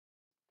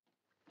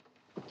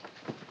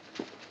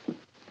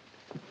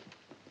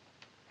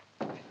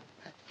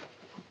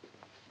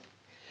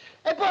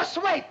boss,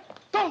 wait!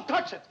 Don't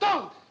touch it!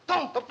 Don't!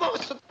 The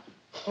boss!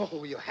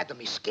 Oh, you had to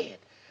be scared.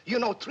 You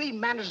know 3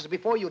 managers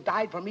before you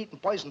died from eating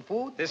poisoned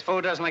food? This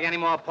food doesn't like any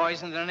more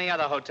poison than any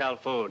other hotel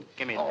food.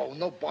 Give me that. Oh,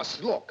 no,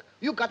 boss. Look,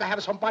 you got to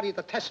have somebody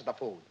to test the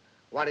food.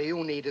 What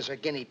you need is a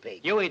guinea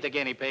pig. You eat the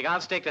guinea pig.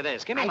 I'll stick to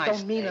this. Give me my I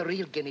don't mean steak. a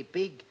real guinea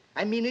pig.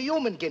 I mean a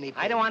human guinea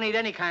pig. I don't want to eat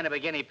any kind of a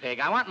guinea pig.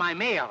 I want my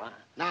meal.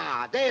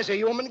 Nah, there's a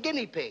human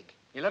guinea pig.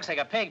 He looks like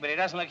a pig, but he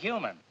doesn't look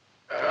human.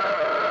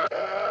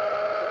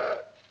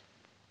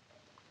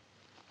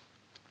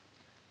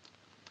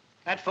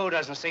 That food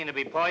doesn't seem to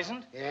be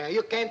poisoned. Yeah,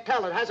 you can't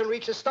tell. It hasn't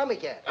reached his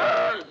stomach yet.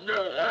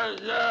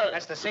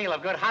 That's the seal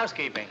of good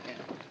housekeeping.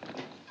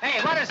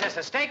 Hey, what is this,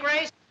 a steak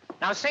race?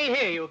 Now, see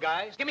here, you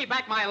guys. Give me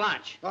back my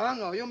lunch. Oh,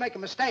 no, you make a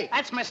mistake.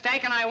 That's a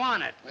mistake, and I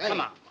want it. Hey, Come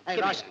on. Hey,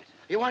 give me Russ, that.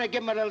 you want to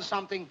give him a little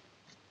something?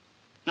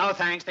 No,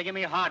 thanks. They give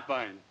me a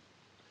heartburn.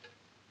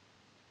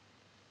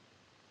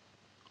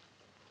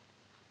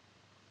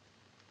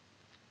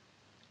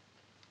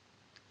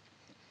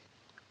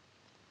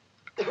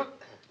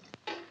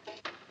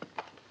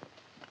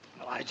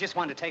 Well, I just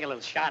wanted to take a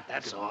little shot,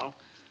 that's all.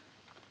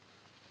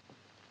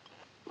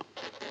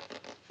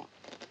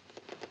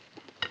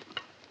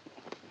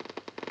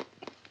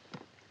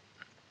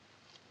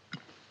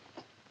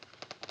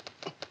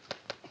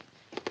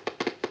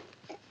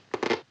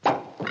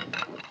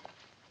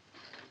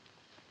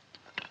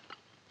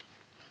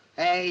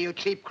 Hey, you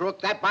cheap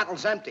crook, that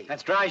bottle's empty.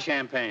 That's dry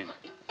champagne.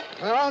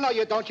 Oh, no,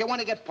 you don't. You want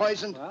to get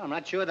poisoned? Well, I'm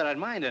not sure that I'd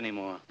mind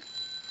anymore.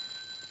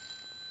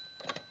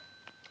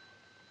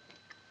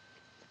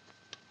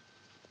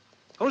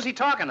 Who's he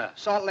talking to?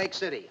 Salt Lake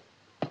City.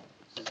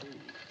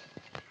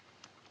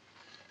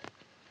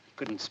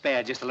 Couldn't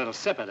spare just a little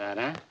sip of that,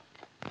 huh?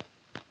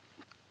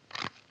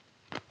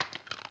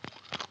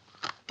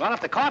 Well,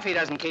 if the coffee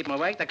doesn't keep him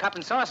awake, the cup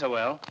and saucer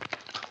will.